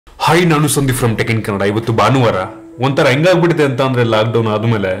Hi, ನಾನು Sandeep from tech in Kannada. ಇವತ್ತು ಭಾನುವಾರ. ಒಂಥರ ಹೆಂಗಾಗ್ಬಿಟ್ಟಿದೆ ಅಂತ ಅಂದರೆ ಲಾಕ್ಡೌನ್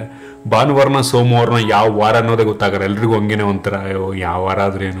ಆದಮೇಲೆ ಭಾನುವಾರನ ಸೋಮವಾರನ ಯಾವ ವಾರ ಅನ್ನೋದೇ ಗೊತ್ತಾಗಲ್ಲ. ಎಲ್ರಿಗೂ ಹಂಗೇನೆ ಒಂಥರ ಯಾವ ವಾರ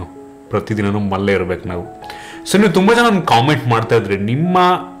ಆದ್ರೇನು ಪ್ರತಿದಿನನೂ ಮಲ್ಲೇ ಇರಬೇಕು ನಾವು. ಸೊ ನೀವು ತುಂಬ ಜನ ನನಗೆ ಕಾಮೆಂಟ್ ಮಾಡ್ತಾ ಇದ್ರಿ ನಿಮ್ಮ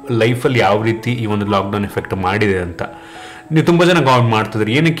ಲೈಫಲ್ಲಿ ಯಾವ ರೀತಿ ಈ ಒಂದು ಲಾಕ್ಡೌನ್ ಎಫೆಕ್ಟ್ ಮಾಡಿದೆ ಅಂತ. ನೀವು ತುಂಬ ಜನ ಕಾಮೆಂಟ್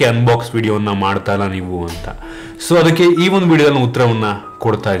ಮಾಡ್ತಿದ್ರಿ, ಏನಕ್ಕೆ ಅನ್ಬಾಕ್ಸ್ ವಿಡಿಯೋನ ಮಾಡ್ತಾ ಇಲ್ಲ ನೀವು ಅಂತ. ಸೊ ಅದಕ್ಕೆ ಈ ಒಂದು ವಿಡಿಯೋದಲ್ಲಿ ಉತ್ತರವನ್ನು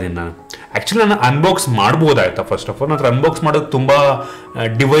ಕೊಡ್ತಾ ಇದ್ದೀನಿ ನಾನು. ಆ್ಯಕ್ಚುಲಿ ನಾನು ಅನ್ಬಾಕ್ಸ್ ಮಾಡ್ಬೋದಾಯ್ತಾ. ಫಸ್ಟ್ ಆಫ್ ಆಲ್ ನನ್ನ ಹತ್ರ ಅನ್ಬಾಕ್ಸ್ ಮಾಡೋದು ತುಂಬ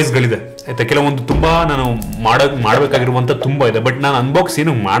ಡಿವೈಸ್ಗಳಿದೆ ಆಯ್ತಾ. ಕೆಲವೊಂದು ತುಂಬ ನಾನು ಮಾಡಬೇಕಾಗಿರುವಂಥ ತುಂಬ ಇದೆ. ಬಟ್ ನಾನು ಅನ್ಬಾಕ್ಸ್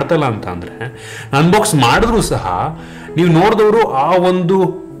ಏನು ಮಾಡ್ತಾ ಇಲ್ಲ ಅಂತ ಅಂದರೆ, ನಾನು ಅನ್ಬಾಕ್ಸ್ ಮಾಡಿದ್ರೂ ಸಹ ನೀವು ನೋಡಿದವರು ಆ ಒಂದು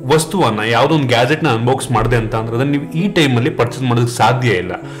ವಸ್ತುವನ್ನು ಯಾವುದೋ ಒಂದು ಗ್ಯಾಜೆಟ್ನ ಅನ್ಬಾಕ್ಸ್ ಮಾಡಿದೆ ಅಂತ ಅಂದ್ರೆ ಅದನ್ನು ನೀವು ಈ ಟೈಮಲ್ಲಿ ಪರ್ಚೇಸ್ ಮಾಡೋದಕ್ಕೆ ಸಾಧ್ಯ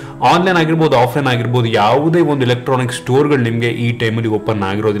ಇಲ್ಲ. ಆನ್ಲೈನ್ ಆಗಿರ್ಬೋದು, ಆಫ್ಲೈನ್ ಆಗಿರ್ಬೋದು, ಯಾವುದೇ ಒಂದು ಎಲೆಕ್ಟ್ರಾನಿಕ್ ಸ್ಟೋರ್ಗಳು ನಿಮಗೆ ಈ ಟೈಮಲ್ಲಿ ಓಪನ್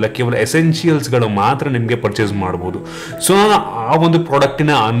ಆಗಿರೋದಿಲ್ಲ. ಕೇವಲ ಎಸೆನ್ಷಿಯಲ್ಸ್ಗಳು ಮಾತ್ರ ನಿಮಗೆ ಪರ್ಚೇಸ್ ಮಾಡ್ಬೋದು. ಸೊ ನಾನು ಆ ಒಂದು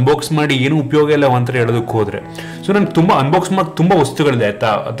ಪ್ರಾಡಕ್ಟಿನ ಅನ್ಬಾಕ್ಸ್ ಮಾಡಿ ಏನು ಉಪಯೋಗ ಇಲ್ಲ ಅಂತ ಹೇಳೋದಕ್ಕೆ ಹೋದರೆ, ಸೊ ನನಗೆ ತುಂಬ ಅನ್ಬಾಕ್ಸ್ ಮಾಡಿ ತುಂಬ ವಸ್ತುಗಳಿದೆ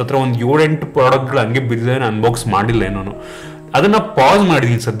ಆಯ್ತಾ. ಹತ್ರ ಒಂದು 7-8 ಪ್ರಾಡಕ್ಟ್ಗಳು ಹಂಗೆ ಬಿದ್ದಿದೆ, ನಾನು ಅನ್ಬಾಕ್ಸ್ ಮಾಡಿಲ್ಲ ಏನೋ. ಅದನ್ನು ಪಾಸ್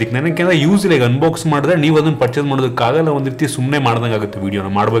ಮಾಡಿದ್ದೀನಿ ಸದ್ಯಕ್ಕೆ. ನನಗೆ ಯೂಸ್ ಇಲ್ಲ. ಈಗ ಅನ್ಬಾಕ್ಸ್ ಮಾಡಿದ್ರೆ ನೀವು ಅದನ್ನು ಪರ್ಚೇಸ್ ಮಾಡೋದಕ್ಕಾಗಲ್ಲ. ಒಂದು ರೀತಿ ಸುಮ್ಮನೆ ಮಾಡ್ದಂಗೆ ಆಗುತ್ತೆ.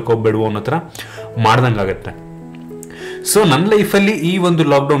 ವೀಡಿಯೋನ ಮಾಡಬೇಕೋ ಬೇಡವೋ ಅನ್ನೋ ಥರ ಮಾಡ್ದಂಗೆ ಆಗುತ್ತೆ. ಸೊ ನನ್ನ ಲೈಫಲ್ಲಿ ಈ ಒಂದು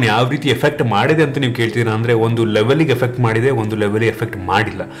ಲಾಕ್ಡೌನ್ ಯಾವ ರೀತಿ ಎಫೆಕ್ಟ್ ಮಾಡಿದೆ ಅಂತ ನೀವು ಕೇಳ್ತೀರಾ ಅಂದರೆ, ಒಂದು ಲೆವೆಲಿಗೆ ಎಫೆಕ್ಟ್ ಮಾಡಿದೆ, ಒಂದು ಲೆವೆಲಿಗೆ ಎಫೆಕ್ಟ್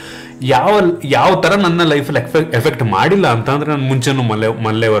ಮಾಡಿಲ್ಲ. ಯಾವ ಥರ ನನ್ನ ಲೈಫಲ್ಲಿ ಎಫೆಕ್ಟ್ ಮಾಡಿಲ್ಲ ಅಂತ ಅಂದರೆ, ನಾನು ಮುಂಚೆನೂ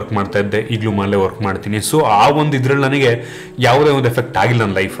ಮಲ್ಲೇ ವರ್ಕ್ ಮಾಡ್ತಾ ಇದ್ದೆ, ಈಗಲೂ ಮಲ್ಲೇ ವರ್ಕ್ ಮಾಡ್ತೀನಿ. ಸೊ ಆ ಒಂದು ಇದರಲ್ಲಿ ನನಗೆ ಯಾವುದೇ ಒಂದು ಎಫೆಕ್ಟ್ ಆಗಿಲ್ಲ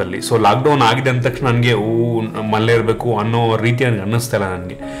ನನ್ನ ಲೈಫಲ್ಲಿ. ಸೊ ಲಾಕ್ಡೌನ್ ಆಗಿದೆ ಅಂದ ತಕ್ಷಣ ನನಗೆ ಮಲ್ಲೇ ಇರಬೇಕು ಅನ್ನೋ ರೀತಿ ನನಗೆ ಅನ್ನಿಸ್ತಾ ಇಲ್ಲ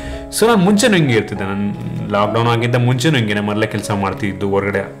ನನಗೆ. ಸೊ ನಾನು ಮುಂಚೆನೂ ಹಿಂಗೆ ಇರ್ತಿದ್ದೆ. ನಾನು ಲಾಕ್ಡೌನ್ ಆಗಿದ್ದ ಮುಂಚೆನೂ ಹಿಂಗೆ ಮಲ್ಲೇ ಕೆಲಸ ಮಾಡ್ತಿದ್ದು.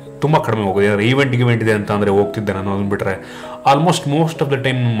 ಹೊರಗಡೆ ತುಂಬ ಕಡಿಮೆ ಹೋಗೋದು. ಏನಾದ್ರು ಈವೆಂಟ್ ಇದೆ ಅಂತ ಅಂದರೆ ಹೋಗ್ತಿದ್ದೆ ನಾನು. ಅದನ್ನು ಬಿಟ್ಟರೆ almost most of the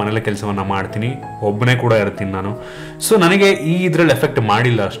time ಮನೇಲೆ ಕೆಲಸವನ್ನು ಮಾಡ್ತೀನಿ, ಒಬ್ಬನೇ ಕೂಡ ಇರ್ತೀನಿ ನಾನು. ಸೊ ನನಗೆ ಈ ಇದರಲ್ಲಿ ಎಫೆಕ್ಟ್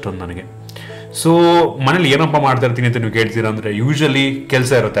ಮಾಡಿಲ್ಲ ಅಷ್ಟೊಂದು ನನಗೆ. ಸೊ ಮನೇಲಿ ಏನಪ್ಪ ಮಾಡ್ತಾ ಇರ್ತೀನಿ ಅಂತ ನೀವು ಕೇಳ್ತೀರಾ ಅಂದರೆ, ಯೂಶಲಿ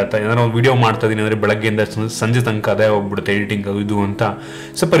ಕೆಲಸ ಇರುತ್ತೆ ಆಯ್ತಾ. ಏನಾದ್ರು ಒಂದು ವಿಡಿಯೋ ಮಾಡ್ತಾ ಇದ್ದೀನಿ ಅಂದರೆ ಬೆಳಗ್ಗೆಯಿಂದ ಸಂಜೆ ತನಕ ಅದೇ ಹೋಗ್ಬಿಡುತ್ತೆ. ಎಡಿಟಿಂಗ್ ಅದು ಇದು ಅಂತ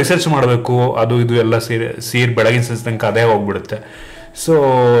ಸ್ವಲ್ಪ ರಿಸರ್ಚ್ ಮಾಡಬೇಕು, ಅದು ಇದು ಎಲ್ಲ ಸೇರಿ ಬೆಳಗಿನ ಸಂಜೆ ತನಕ ಅದೇ ಹೋಗ್ಬಿಡುತ್ತೆ. ಸೊ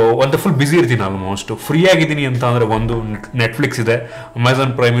ಒಂದು ಫುಲ್ ಬ್ಯುಸಿ ಇರ್ತೀನಿ. ಆಲ್ಮೋಸ್ಟ್ ಫ್ರೀ ಆಗಿದ್ದೀನಿ ಅಂತ ಅಂದರೆ, ಒಂದು ನೆಟ್ಫ್ಲಿಕ್ಸ್ ಇದೆ,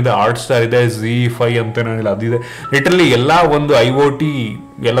 ಅಮೆಝಾನ್ ಪ್ರೈಮ್ ಇದೆ, ಹಾಟ್ಸ್ಟಾರ್ ಇದೆ, ZEE5 ಅಂತ ಏನಿಲ್ಲ ಅದಿದೆ. ಲಿಟ್ರಲಿ ಎಲ್ಲ ಒಂದು IoT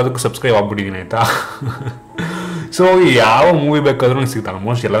ಎಲ್ಲದಕ್ಕೂ ಸಬ್ಸ್ಕ್ರೈಬ್ ಆಗ್ಬಿಟ್ಟಿದ್ದೀನಿ ಆಯಿತಾ. ಸೊ ಯಾವ ಮೂವಿ ಬೇಕಾದ್ರೂ ನಂಗೆ ಸಿಗುತ್ತೆ.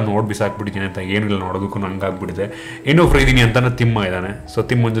 ಆಲ್ಮೋಸ್ಟ್ ಎಲ್ಲ ನೋಡಿ ಬಿಸಾಕ್ಬಿಟ್ಟಿದ್ದೀನಿ ಅಂತ, ಏನಿಲ್ಲ ನೋಡೋದಕ್ಕೂ ನಂಗೆ ಆಗ್ಬಿಟ್ಟಿದೆ. ಇನ್ನೂ ಫ್ರೀ ಇದ್ದೀನಿ ಅಂತ ತಿಮ್ಮ ಇದ್ದಾನೆ. ಸೊ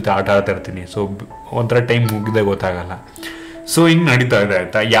ತಿಮ್ಮನ ಜೊತೆ ಆಟ ಆಡ್ತಾ ಇರ್ತೀನಿ. ಸೊ ಒಂಥರ ಟೈಮ್ ಮುಗಿದೇ ಗೊತ್ತಾಗಲ್ಲ. ಸೊ ಹಿಂಗೆ ನಡೀತಾ ಇದೆ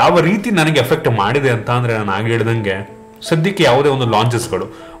ಆಯಿತಾ. ಯಾವ ರೀತಿ ನನಗೆ ಎಫೆಕ್ಟ್ ಮಾಡಿದೆ ಅಂತ ಅಂದರೆ, ನಾನು ಆಗ ಹೇಳ್ದಂಗೆ ಸದ್ಯಕ್ಕೆ ಯಾವುದೇ ಒಂದು ಲಾಂಚಸ್ಗಳು,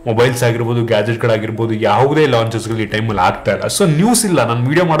 ಮೊಬೈಲ್ಸ್ ಆಗಿರ್ಬೋದು, ಗ್ಯಾಜೆಟ್ಗಳಾಗಿರ್ಬೋದು, ಯಾವುದೇ ಲಾಂಚಸ್ಗಳು ಈ ಟೈಮಲ್ಲಿ ಆಗ್ತಾ ಇಲ್ಲ. ಸೊ ನ್ಯೂಸ್ ಇಲ್ಲ, ನಾನು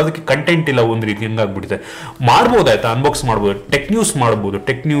ವೀಡಿಯೋ ಮಾಡೋದಕ್ಕೆ ಕಂಟೆಂಟ್ ಇಲ್ಲ. ಒಂದು ರೀತಿ ಹಂಗಾಗ್ಬಿಟ್ಟಿದೆ. ಮಾಡ್ಬೋದಾಯ್ತಾ, ಅನ್ಬಾಕ್ಸ್ ಮಾಡ್ಬೋದು, ಟೆಕ್ ನ್ಯೂಸ್ ಮಾಡ್ಬೋದು.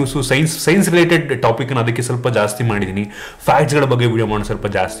 ಟೆಕ್ ನ್ಯೂಸು, ಸೈನ್ಸ್ ರಿಲೇಟೆಡ್ ಟಾಪಿಕ್ನ ಅದಕ್ಕೆ ಸ್ವಲ್ಪ ಜಾಸ್ತಿ ಮಾಡಿದ್ದೀನಿ. ಫ್ಯಾಕ್ಟ್ಸ್ಗಳ ಬಗ್ಗೆ ವೀಡಿಯೋ ಮಾಡೋದು ಸ್ವಲ್ಪ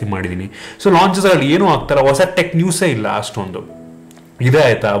ಜಾಸ್ತಿ ಮಾಡಿದ್ದೀನಿ. ಸೊ ಲಾಂಚಸ್ಗಳಲ್ಲಿ ಏನೂ ಆಗ್ತಾಯಿಲ್ಲ, ಹೊಸ ಟೆಕ್ ನ್ಯೂಸೇ ಇಲ್ಲ ಅಷ್ಟೊಂದು ಇದೆ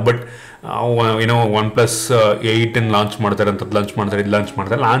ಆಯಿತಾ. ಬಟ್ ಏನೋ OnePlus 8 ಲಾಂಚ್ ಮಾಡ್ತಾರೆ, ಅಂಥದ್ದು ಲಾಂಚ್ ಮಾಡ್ತಾರೆ, ಇದು ಲಾಂಚ್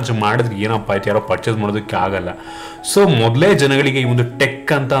ಮಾಡ್ತಾರೆ. ಲಾಂಚ್ ಮಾಡಿದ್ರೆ ಏನಪ್ಪ ಆಯ್ತು, ಯಾರೋ ಪರ್ಚೇಸ್ ಮಾಡೋದಕ್ಕೆ ಆಗಲ್ಲ. ಸೊ ಮೊದಲೇ ಜನಗಳಿಗೆ ಈ ಒಂದು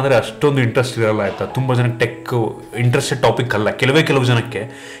ಟೆಕ್ ಅಂತ ಅಂದರೆ ಅಷ್ಟೊಂದು ಇಂಟ್ರೆಸ್ಟ್ ಇರಲ್ಲ ಆಯಿತಾ. ತುಂಬ ಜನಕ್ಕೆ ಟೆಕ್ ಇಂಟ್ರೆಸ್ಟೆಡ್ ಟಾಪಿಕ್ ಅಲ್ಲ. ಕೆಲವೇ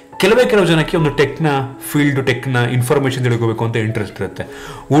ಕೆಲವು ಜನಕ್ಕೆ ಒಂದು ಟೆಕ್ನ ಫೀಲ್ಡು, ಟೆಕ್ನ ಇನ್ಫಾರ್ಮೇಷನ್ ತಿಳ್ಕೋಬೇಕು ಅಂತ ಇಂಟ್ರೆಸ್ಟ್ ಇರುತ್ತೆ.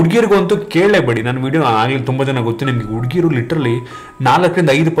 ಹುಡುಗಿರಿಗಂತೂ ಕೇಳಲೇಬೇಡಿ. ನನ್ನ ವೀಡಿಯೋ ಆಗಲಿ ತುಂಬ ಜನ ಗೊತ್ತು ನಿಮಗೆ. ಹುಡುಗಿರು ಲಿಟ್ರಲಿ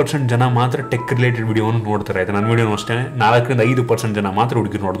 4-5% ಜನ ಮಾತ್ರ ಟೆಕ್ ರಿಲೇಟೆಡ್ ವೀಡಿಯೋವನ್ನು ನೋಡ್ತಾರೆ ಆಯಿತಾ. ನನ್ನ ವೀಡಿಯೋನು ಅಷ್ಟೇ 4-5% ಜನ ಮಾತ್ರ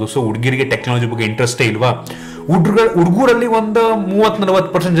ಹುಡುಗಿರು ನೋಡೋದು. ಸೊ ಹುಡುಗಿರಿಗೆ ಟೆಕ್ನಾಲಜಿ ಬಗ್ಗೆ ಇಂಟ್ರೆಸ್ಟೇ ಇಲ್ವಾ? ಹುಡುಗರಲ್ಲಿ ಒಂದು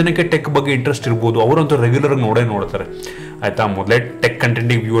 30-40% ಜನಕ್ಕೆ ಟೆಕ್ ಬಗ್ಗೆ ಇಂಟ್ರೆಸ್ಟ್ ಇರ್ಬೋದು. ಅವರಂತೂ ರೆಗ್ಯುಲರಾಗಿ ನೋಡ್ತಾರೆ ಆಯಿತಾ. ಮೊದಲೇ ಟೆಕ್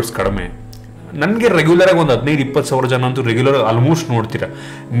ಕಂಟೆಂಟಿಗೆ ವ್ಯೂವರ್ಸ್ ಕಡಿಮೆ. ನನಗೆ ರೆಗ್ಯುಲರಾಗಿ ಒಂದು 15-20 ಸಾವಿರ ಜನ ಅಂತೂ ರೆಗ್ಯುಲರ್ ಆಲ್ಮೋಸ್ಟ್ ನೋಡ್ತೀರಾ.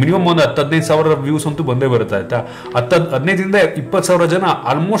 ಮಿನಿಮಮ್ ಒಂದು 10-15 ಸಾವಿರ ವ್ಯೂಸ್ ಅಂತೂ ಬಂದೇ ಬರುತ್ತೆ ಆಯಿತಾ. 15-20 ಸಾವಿರ ಜನ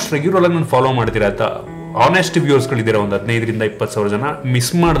ಆಲ್ಮೋಸ್ಟ್ ರೆಗ್ಯುಲರಾಗಿ ನಾನು ಫಾಲೋ ಮಾಡ್ತೀರಾ ಆಯಿತಾ. ಆನೆಸ್ಟ್ ವ್ಯೂವರ್ಸ್ಗಳಿದ್ದೀರಾ. ಒಂದು 15-20 ಸಾವಿರ ಜನ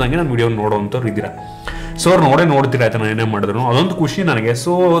ಮಿಸ್ ಮಾಡ್ದಂಗೆ ನಾನು ವಿಡಿಯೋ ನೋಡೋವಂಥವ್ರು ಇದ್ದೀರಾ. ಸೊ ಅವ್ರು ನೋಡ್ತೀರಾ ಆಯ್ತಾ. ನಾನು ಏನೇ ಮಾಡಿದ್ರು ಅದೊಂದು ಖುಷಿ ನನಗೆ.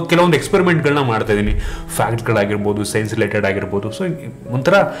 ಸೊ ಕೆಲವೊಂದು ಎಕ್ಸ್ಪೆರಿಮೆಂಟ್ಗಳನ್ನ ಮಾಡ್ತಾ ಇದ್ದೀನಿ. ಫ್ಯಾಕ್ಟ್ಸ್ಗಳಾಗಿರ್ಬೋದು, ಸೈನ್ಸ್ ರಿಲೇಟೆಡ್ ಆಗಿರ್ಬೋದು. ಸೊ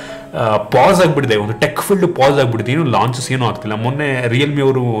ಒಂಥರ ಪಾಸ್ ಆಗಿಬಿಟ್ಟಿದೆ, ಒಂದು ಟೆಕ್ ಫೀಲ್ಡ್ ಪಾಸ್ ಆಗಿಬಿಟ್ಟಿದೆ. ಏನು ಲಾಂಚಸ್ ಏನೂ ಆಗ್ತಿಲ್ಲ. ಮೊನ್ನೆ ರಿಯಲ್ಮಿ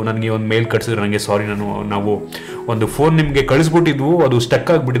ಅವರು ನನಗೆ ಒಂದು ಮೇಲ್ ಕಳಿಸಿದ್ರು. ನನಗೆ ಸಾರಿ, ನಾವು ಒಂದು ಫೋನ್ ನಿಮಗೆ ಕಳಿಸ್ಬಿಟ್ಟಿದ್ವು, ಅದು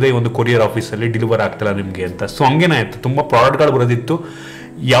ಸ್ಟಕ್ ಆಗಿಬಿಟ್ಟಿದೆ ಒಂದು ಕೊರಿಯರ್ ಆಫೀಸಲ್ಲಿ, ಡೆಲಿವರ್ ಆಗ್ತಿಲ್ಲ ನಿಮಗೆ ಅಂತ. ಸೊ ಹಂಗೇನಾಯಿತು, ತುಂಬ ಪ್ರಾಡಕ್ಟ್ಗಳು ಬರೋದಿತ್ತು,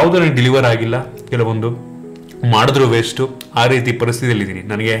 ಯಾವುದೂ ನನಗೆ ಡೆಲಿವರ್ ಆಗಿಲ್ಲ. ಕೆಲವೊಂದು ಮಾಡಿದ್ರು ವೇಸ್ಟು. ಆ ರೀತಿ ಪರಿಸ್ಥಿತಿಯಲ್ಲಿದ್ದೀನಿ.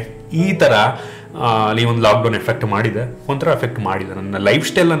 ನನಗೆ ಈ ಥರ ಈ ಒಂದು ಲಾಕ್ಡೌನ್ ಎಫೆಕ್ಟ್ ಮಾಡಿದೆ, ಒಂಥರ ಎಫೆಕ್ಟ್ ಮಾಡಿದೆ. ನನ್ನ ಲೈಫ್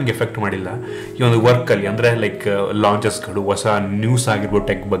ಸ್ಟೈಲ್ ನನಗೆ ಎಫೆಕ್ಟ್ ಮಾಡಿಲ್ಲ. ಈ ಒಂದು ವರ್ಕಲ್ಲಿ ಅಂದರೆ ಲೈಕ್ ಲಾಂಚಸ್ಗಳು, ಹೊಸ ನ್ಯೂಸ್ ಆಗಿರ್ಬೋದು,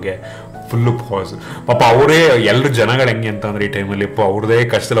 ಟೆಕ್ ಬಗ್ಗೆ ಫುಲ್ಲು ಪಾಸ್. ಪಾಪ ಅವರೇ ಎಲ್ಲರೂ ಜನಗಳು ಹೆಂಗೆ ಅಂತ ಅಂದರೆ, ಈ ಟೈಮಲ್ಲಿ ಅವ್ರದ್ದೇ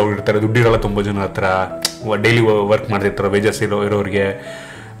ಕಷ್ಟದಲ್ಲಿ ಅವ್ರು ಇರ್ತಾರೆ. ದುಡ್ಡಿರಲ್ಲ ತುಂಬ ಜನ ಹತ್ರ, ಡೈಲಿ ವರ್ಕ್ ಮಾಡ್ತಿರ್ತಾರೆ ವೇಜಸ್ ಇರೋರಿಗೆ.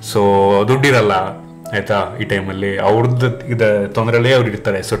 ಸೊ ದುಡ್ಡಿರಲ್ಲ ಆಯಿತಾ. ಈ ಟೈಮಲ್ಲಿ ಅವ್ರದ್ದು ತೊಂದರೆಯಲ್ಲೇ ಅವ್ರು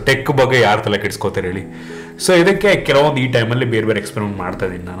ಇರ್ತಾರೆ. ಸೊ ಟೆಕ್ ಬಗ್ಗೆ ಯಾರು ತಲೆ ಕೆಡಿಸ್ಕೋತಾರೆ ಹೇಳಿ. ಸೊ ಇದಕ್ಕೆ ಕೆಲವೊಂದು ಈ ಟೈಮಲ್ಲಿ ಬೇರೆ ಎಕ್ಸ್ಪೆರಿಮೆಂಟ್ ಮಾಡ್ತಾ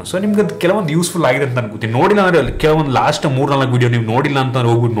ಇದ್ದೀನಿ ನಾನು. ಸೊ ನಿಮ್ಗೆ ಅದು ಕೆಲವೊಂದು ಯೂಸ್ಫುಲ್ ಆಗಿದೆ ಅಂತ ಅನ್ಕೋತೀನಿ. ನೋಡಿಲ್ಲ ಅಂದರೆ ಅಲ್ಲಿ ಕೆಲವೊಂದು ಲಾಸ್ಟ್ 3-4 ವೀಡಿಯೋ ನೀವು ನೋಡಿಲ್ಲ ಅಂತ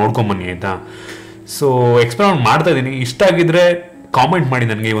ಹೋಗ್ಬಿಟ್ಟು ನೋಡ್ಕೊಂಬನ್ನಿ ಆಯಿತಾ. ಸೊ ಎಕ್ಸ್ಪೆರಿಮೆಂಟ್ ಮಾಡ್ತಾ ಇದ್ದೀನಿ. ಇಷ್ಟ ಆಗಿದ್ರೆ ಕಾಮೆಂಟ್ ಮಾಡಿ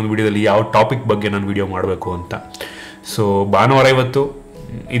ನನಗೆ ಈ ಒಂದು ವಿಡಿಯೋದಲ್ಲಿ ಯಾವ ಟಾಪಿಕ್ ಬಗ್ಗೆ ನಾನು ವಿಡಿಯೋ ಮಾಡಬೇಕು ಅಂತ. ಸೊ ಭಾನುವಾರ ಇವತ್ತು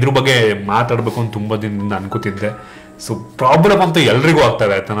ಇದ್ರ ಬಗ್ಗೆ ಮಾತಾಡಬೇಕು ಅಂತ ತುಂಬ ದಿನದಿಂದ ಅನ್ಕೋತಿದ್ದೆ. ಸೊ ಪ್ರಾಬ್ಲಮ್ ಅಂತೂ ಎಲ್ರಿಗೂ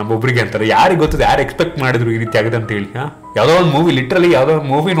ಆಗ್ತದೆ ಆಯ್ತಾ, ನಮ್ಮೊಬ್ಬರಿಗೆ ಅಂತಾರೆ, ಯಾರಿಗೆ ಗೊತ್ತದೆ, ಯಾರು ಎಕ್ಸ್ಪೆಕ್ಟ್ ಮಾಡಿದ್ರು ಈ ರೀತಿ ಆಗಿದೆ ಅಂತ ಹೇಳಿ. ಯಾವುದೋ ಒಂದು ಮೂವಿ, ಲಿಟ್ರಲಿ ಯಾವುದೋ ಒಂದು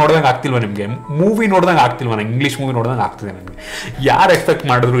ಮೂವಿ ನೋಡ್ದಂಗೆ ಆಗ್ತಿಲ್ವ ನಿಮಗೆ? ಮೂವಿ ನೋಡ್ದಂಗೆ ಆಗ್ತಿಲ್ವ? ನಂಗೆ ಇಂಗ್ಲೀಷ್ ಮೂವಿ ನೋಡ್ದಂಗೆ ಆಗ್ತಿದೆ ನನಗೆ. ಯಾರು ಎಕ್ಸ್ಪೆಕ್ಟ್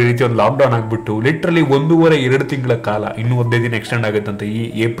ಮಾಡಿದ್ರು ಈ ರೀತಿ ಒಂದು ಲಾಕ್ಡೌನ್ ಆಗಿಬಿಟ್ಟು ಲಿಟ್ರಲಿ 1.5-2 ತಿಂಗಳ ಕಾಲ, ಇನ್ನೂ 15 ದಿನ ಎಕ್ಸ್ಟೆಂಡ್ ಆಗುತ್ತಂತೆ, ಈ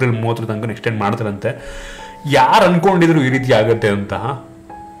ಏಪ್ರಿಲ್ 30 ತನಕ ಎಕ್ಸ್ಟೆಂಡ್ ಮಾಡ್ತಾರಂತೆ. ಯಾರು ಅನ್ಕೊಂಡಿದ್ರು ಈ ರೀತಿ ಆಗುತ್ತೆ ಅಂತ?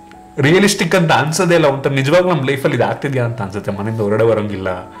 ರಿಯಲಿಸ್ಟಿಕ್ ಅಂತ ಅನ್ಸೋದೇ ಇಲ್ಲ. ಒಂಥರ ನಿಜವಾಗ್ಲೂ ನಮ್ಮ ಲೈಫಲ್ಲಿ ಇದು ಆಗ್ತಿದ್ಯಾ ಅಂತ ಅನ್ಸುತ್ತೆ. ಮನೆಯಿಂದ ಹೊರಗಡೆ ಬರೋಂಗಿಲ್ಲ.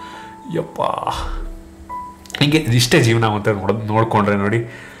 ಯಪ್ಪ, ಹೀಗೆ ಇಷ್ಟೇ ಜೀವನ ಅಂತ ನೋಡ್ಕೊಂಡ್ರೆ ನೋಡಿ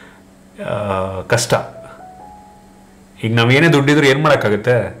ಕಷ್ಟ. ಈಗ ನಾವೇನೇ ದುಡ್ಡಿದ್ರು ಏನು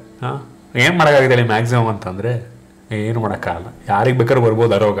ಮಾಡೋಕ್ಕಾಗುತ್ತೆ? ಏನು ಮಾಡೋಕ್ಕಾಗುತ್ತೆ ಮ್ಯಾಕ್ಸಿಮಮ್ ಅಂತಂದರೆ ಏನು ಮಾಡೋಕ್ಕಾಗಲ್ಲ. ಯಾರಿಗೆ ಬೇಕಾದ್ರೂ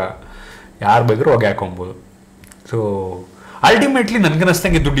ಬರ್ಬೋದು ಆ ರೋಗ, ಯಾರು ಬೇಕಾದ್ರೂ ಹೊಗೆ ಹಾಕೊಬೋದು. ಸೊ ಅಲ್ಟಿಮೇಟ್ಲಿ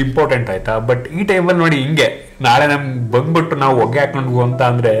ನನ್ಗನ್ನಿಸ್ದಂಗೆ ದುಡ್ಡು ಇಂಪಾರ್ಟೆಂಟ್ ಆಯ್ತಾ. ಬಟ್ ಈ ಟೈಮಲ್ಲಿ ನೋಡಿ ಹಿಂಗೆ ನಾಳೆ ನಮ್ಗೆ ಬಂದ್ಬಿಟ್ಟು ನಾವು ಹೊಗೆ ಹಾಕೊಂಡು ಅಂತ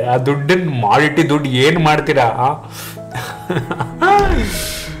ಅಂದರೆ ಆ ದುಡ್ಡಿನ ಮಾಡಿಟ್ಟು ದುಡ್ಡು ಏನು ಮಾಡ್ತೀರಾ?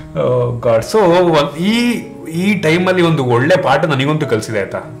 ಗಾಡ್. ಸೊ ಈ ಟೈಮಲ್ಲಿ ಒಂದು ಒಳ್ಳೆ ಪಾಠ ನನಗಂತೂ ಕಲಿಸಿದೆ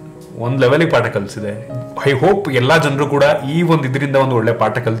ಆಯ್ತಾ, ಒಂದು ಲೆವೆಲಿಗೆ ಪಾಠ ಕಲಿಸಿದೆ. ಐ ಹೋಪ್ ಎಲ್ಲ ಜನರು ಕೂಡ ಈ ಒಂದು ಇದರಿಂದ ಒಂದು ಒಳ್ಳೆ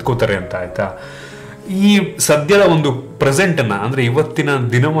ಪಾಠ ಕಲ್ತ್ಕೋತಾರೆ ಅಂತ ಆಯ್ತಾ. ಈ ಸದ್ಯದ ಒಂದು ಪ್ರೆಸೆಂಟನ್ನು ಅಂದರೆ ಇವತ್ತಿನ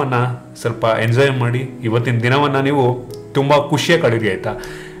ದಿನವನ್ನು ಸ್ವಲ್ಪ ಎಂಜಾಯ್ ಮಾಡಿ, ಇವತ್ತಿನ ದಿನವನ್ನು ನೀವು ತುಂಬ ಖುಷಿಯಾಗಿ ಕಳೀರಿ ಆಯ್ತಾ.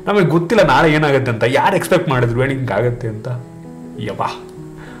 ನಮಗೆ ಗೊತ್ತಿಲ್ಲ ನಾಳೆ ಏನಾಗುತ್ತೆ ಅಂತ. ಯಾರು ಎಕ್ಸ್ಪೆಕ್ಟ್ ಮಾಡಿದ್ರು ಹೇಳಿ ಹಿಂಗಾಗತ್ತೆ ಅಂತ? ಯಪ್ಪ,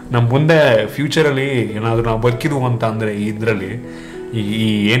 ನಮ್ಮ ಮುಂದೆ ಫ್ಯೂಚರಲ್ಲಿ ಏನಾದರೂ ನಾವು ಬದುಕಿದ್ವು ಅಂತ ಅಂದರೆ ಇದರಲ್ಲಿ ಈ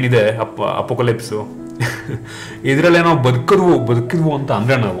ಏನಿದೆ ಅಪೋಕಲಿಪ್ಸು ಇದರಲ್ಲೇ ನಾವು ಬದುಕಿದ್ವು ಅಂತ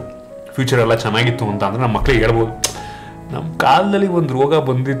ಅಂದರೆ ನಾವು ಫ್ಯೂಚರ್ ಎಲ್ಲ ಚೆನ್ನಾಗಿತ್ತು ಅಂತ ಅಂದರೆ ನಮ್ಮ ಮಕ್ಕಳಿಗೆ ಹೇಳ್ಬೋದು, ನಮ್ಮ ಕಾಲದಲ್ಲಿ ಒಂದು ರೋಗ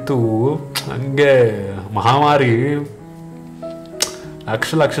ಬಂದಿತ್ತು ಹಂಗೆ ಮಹಾಮಾರಿ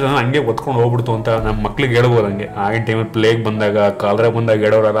ಲಕ್ಷ ಜನ ಹಂಗೆ ಒತ್ಕೊಂಡು ಹೋಗ್ಬಿಡ್ತು ಅಂತ ನಮ್ಮ ಮಕ್ಳಿಗೆ ಹೇಳ್ಬೋದು. ಹಂಗೆ ಆಗಿನ ಟೈಮಲ್ಲಿ ಪ್ಲೇಗ್ ಬಂದಾಗ, ಕಾಲರ ಬಂದಾಗ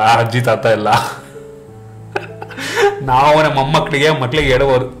ಹೇಳೋರಲ್ಲ ಅಜ್ಜಿ ತಾತ ಎಲ್ಲ. ನಾವು ನಮ್ಮ ಮಕ್ಕಳಿಗೆ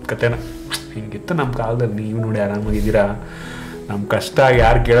ಹೇಳ್ಬೋದು ಕತೆನ, ಹಿಂಗಿತ್ತು ನಮ್ಮ ಕಾಲದಲ್ಲಿ, ನೀವು ನೋಡಿ ಆರಾಮಾಗಿದ್ದೀರಾ, ನಮ್ಮ ಕಷ್ಟ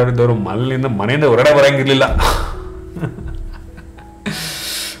ಯಾರು ಕೇಳೋರಿದ್ದವರು ಮನೆಯಿಂದ ಹೊರಗಡೆ ಬರೋಂಗಿರ್ಲಿಲ್ಲ.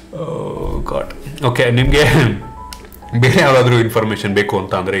 ಗಾಡ್. ಓಕೆ, ನಿಮಗೆ ಬೇರೆ ಯಾವುದಾದ್ರೂ ಇನ್ಫಾರ್ಮೇಷನ್ ಬೇಕು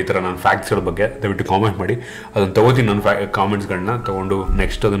ಅಂತ ಅಂದರೆ ಈ ಥರ ನಾನು ಫ್ಯಾಕ್ಟ್ಸ್ಗಳ ಬಗ್ಗೆ ದಯವಿಟ್ಟು ಕಾಮೆಂಟ್ ಮಾಡಿ, ಅದನ್ನು ತೊಗೋತೀನಿ. ನಾನು ಕಾಮೆಂಟ್ಸ್ಗಳನ್ನ ತೊಗೊಂಡು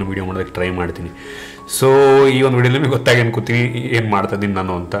ನೆಕ್ಸ್ಟ್ ಅದನ್ನು ವೀಡಿಯೋ ಮಾಡೋದಕ್ಕೆ ಟ್ರೈ ಮಾಡ್ತೀನಿ. ಸೊ ಈ ಒಂದು ವೀಡಿಯೋ ನಿಮಗೆ ಗೊತ್ತಾಗಿ ಅನ್ಕೋತೀನಿ ಏನು ಮಾಡ್ತಾ ಇದ್ದೀನಿ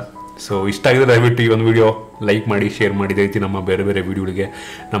ನಾನು ಅಂತ. ಸೊ ಇಷ್ಟ ಆಗಿದೆ ದಯವಿಟ್ಟು ಈ ಒಂದು ವಿಡಿಯೋ ಲೈಕ್ ಮಾಡಿ, ಶೇರ್ ಮಾಡಿ. ಇದೇ ರೀತಿ ನಮ್ಮ ಬೇರೆ ವಿಡಿಯೋಗಳಿಗೆ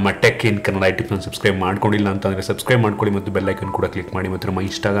ನಮ್ಮ ಟೆಕ್ ಇನ್ ಕನ್ನಡ ಟಿಪ್ಸನ್ನು ಸಬ್ಸ್ಕ್ರೈಬ್ ಮಾಡ್ಕೊಂಡಿಲ್ಲ ಅಂತಂದರೆ ಸಬ್ಸ್ಕ್ರೈಬ್ ಮಾಡ್ಕೊಳ್ಳಿ, ಮತ್ತು ಬೆಲ್ ಐಕನ್ ಕೂಡ ಕ್ಲಿಕ್ ಮಾಡಿ. ಮತ್ತು ನಮ್ಮ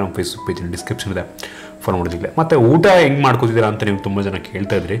ಇನ್ಸ್ಟಾಗ್ರಾಮ್, ಫೇಸ್ಬುಕ್ ಪೇಜಿನ ಡಿಸ್ಕ್ರಿಪ್ಷನ್ ಇದೆ, ಫಾಲೋ ಮಾಡೋದಿಲ್ಲ. ಮತ್ತು ಊಟ ಹೆಂಗೆ ಮಾಡ್ಕೋತಿದ್ದೀರಾ ಅಂತ ನೀವು ತುಂಬ ಜನ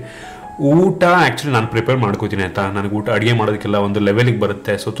ಕೇಳ್ತಾ ಇದ್ರಿ. ಊಟ ಆ್ಯಕ್ಚುಲಿ ನಾನು ಪ್ರಿಪೇರ್ ಮಾಡ್ಕೋತೀನಿ ಆಯಿತಾ. ನನಗೆ ಊಟ ಅಡುಗೆ ಮಾಡೋದಕ್ಕೆಲ್ಲ ಒಂದು ಲೆವೆಲಿಗೆ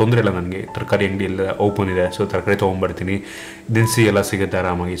ಬರುತ್ತೆ. ಸೊ ತೊಂದರೆ ಇಲ್ಲ ನನಗೆ. ತರಕಾರಿ ಅಂಗಡಿ ಎಲ್ಲ ಓಪನ್ ಇದೆ, ಸೊ ತರಕಾರಿ ತೊಗೊಂಬರ್ತೀನಿ, ದಿನಸಿ ಎಲ್ಲ ಸಿಗುತ್ತೆ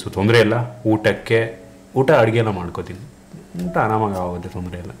ಆರಾಮಾಗಿ. ಸೊ ತೊಂದರೆ ಇಲ್ಲ. ಊಟ ಅಡುಗೆ ಎಲ್ಲ ಮಾಡ್ಕೋತೀನಿ. ಊಟ ಆರಾಮಾಗಿ ಆಗೋದು,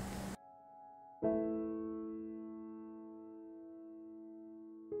 ತೊಂದರೆ ಇಲ್ಲ.